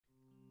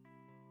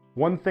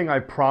One thing I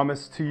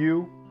promise to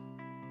you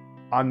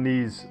on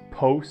these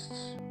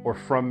posts or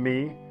from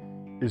me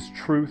is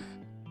truth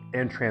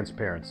and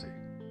transparency.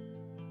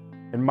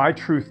 And my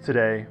truth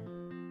today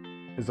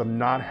is I'm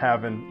not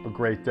having a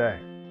great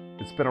day.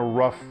 It's been a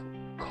rough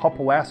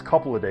last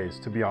couple of days,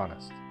 to be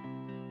honest,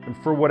 and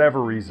for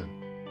whatever reason.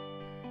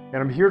 And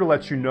I'm here to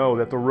let you know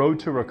that the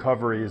road to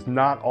recovery is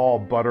not all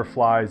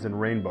butterflies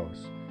and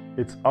rainbows.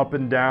 It's up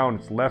and down,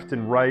 it's left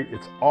and right,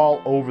 it's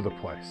all over the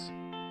place.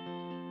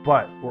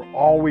 But we're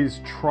always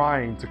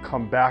trying to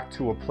come back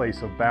to a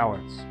place of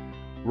balance.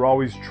 We're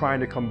always trying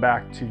to come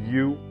back to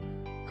you,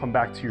 come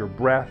back to your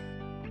breath,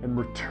 and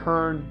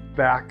return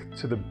back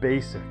to the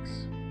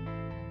basics.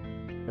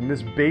 And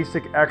this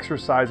basic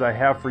exercise I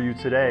have for you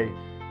today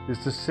is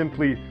to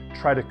simply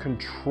try to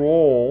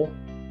control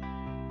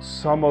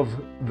some of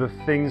the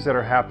things that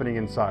are happening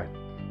inside.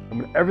 And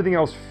when everything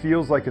else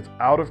feels like it's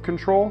out of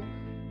control,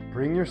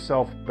 bring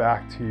yourself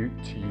back to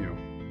you.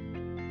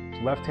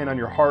 Left hand on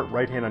your heart,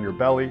 right hand on your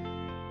belly,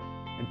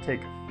 and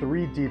take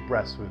 3 deep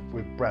breaths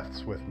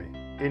with me.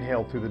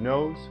 Inhale through the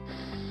nose,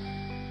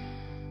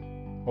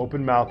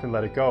 open mouth and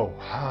let it go.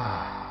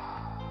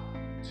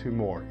 2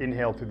 more.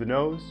 Inhale through the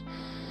nose,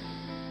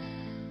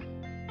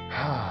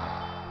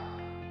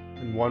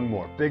 and 1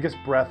 more. Biggest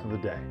breath of the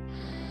day.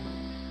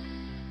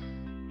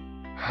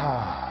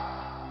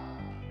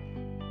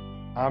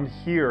 I'm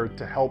here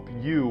to help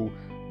you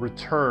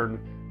return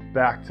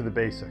back to the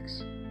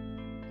basics.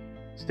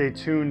 Stay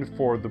tuned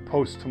for the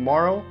post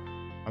tomorrow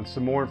on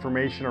some more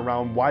information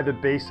around why the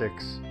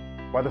basics,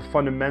 why the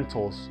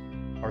fundamentals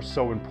are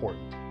so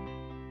important.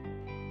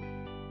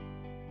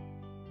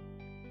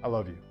 I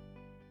love you.